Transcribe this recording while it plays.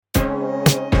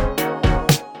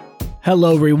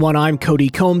Hello everyone, I'm Cody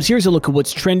Combs. Here's a look at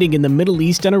what's trending in the Middle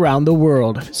East and around the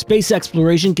world. Space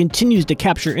exploration continues to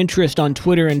capture interest on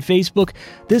Twitter and Facebook.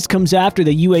 This comes after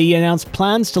the UAE announced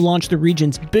plans to launch the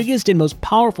region's biggest and most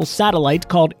powerful satellite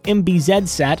called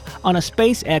MBZsat on a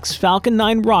SpaceX Falcon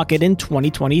 9 rocket in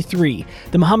 2023.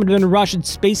 The Mohammed bin Rashid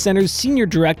Space Center's senior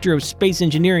director of space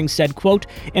engineering said, quote,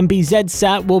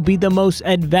 MBZsat will be the most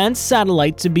advanced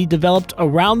satellite to be developed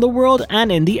around the world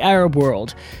and in the Arab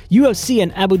world. UFC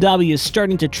and Abu Dhabi is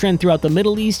starting to trend throughout the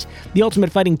Middle East. The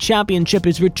Ultimate Fighting Championship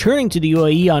is returning to the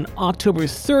UAE on October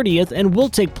 30th and will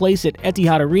take place at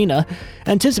Etihad Arena.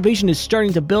 Anticipation is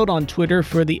starting to build on Twitter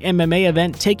for the MMA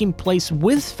event taking place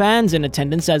with fans in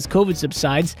attendance as COVID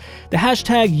subsides. The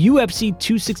hashtag UFC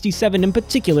 267 in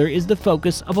particular is the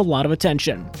focus of a lot of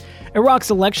attention.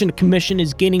 Iraq's election commission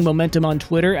is gaining momentum on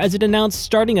Twitter as it announced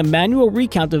starting a manual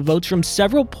recount of votes from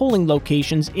several polling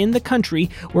locations in the country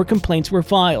where complaints were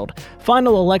filed.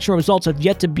 Final election results have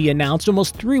yet to be announced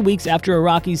almost 3 weeks after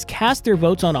Iraqis cast their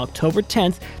votes on October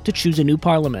 10th to choose a new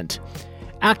parliament.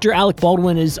 Actor Alec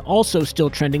Baldwin is also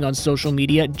still trending on social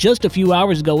media. Just a few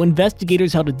hours ago,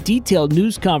 investigators held a detailed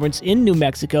news conference in New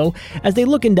Mexico as they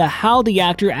look into how the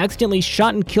actor accidentally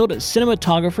shot and killed a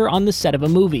cinematographer on the set of a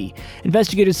movie.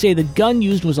 Investigators say the gun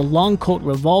used was a long Colt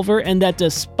revolver and that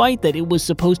despite that it was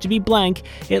supposed to be blank,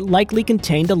 it likely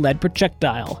contained a lead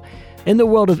projectile. In the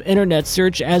world of internet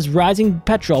search, as rising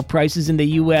petrol prices in the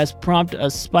U.S. prompt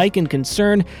a spike in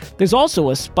concern, there's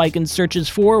also a spike in searches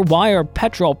for why are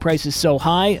petrol prices so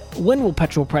high, when will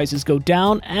petrol prices go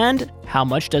down, and how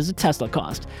much does a Tesla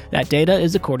cost? That data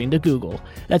is according to Google.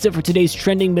 That's it for today's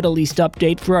Trending Middle East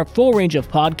update. For our full range of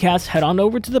podcasts, head on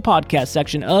over to the podcast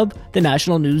section of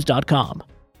thenationalnews.com.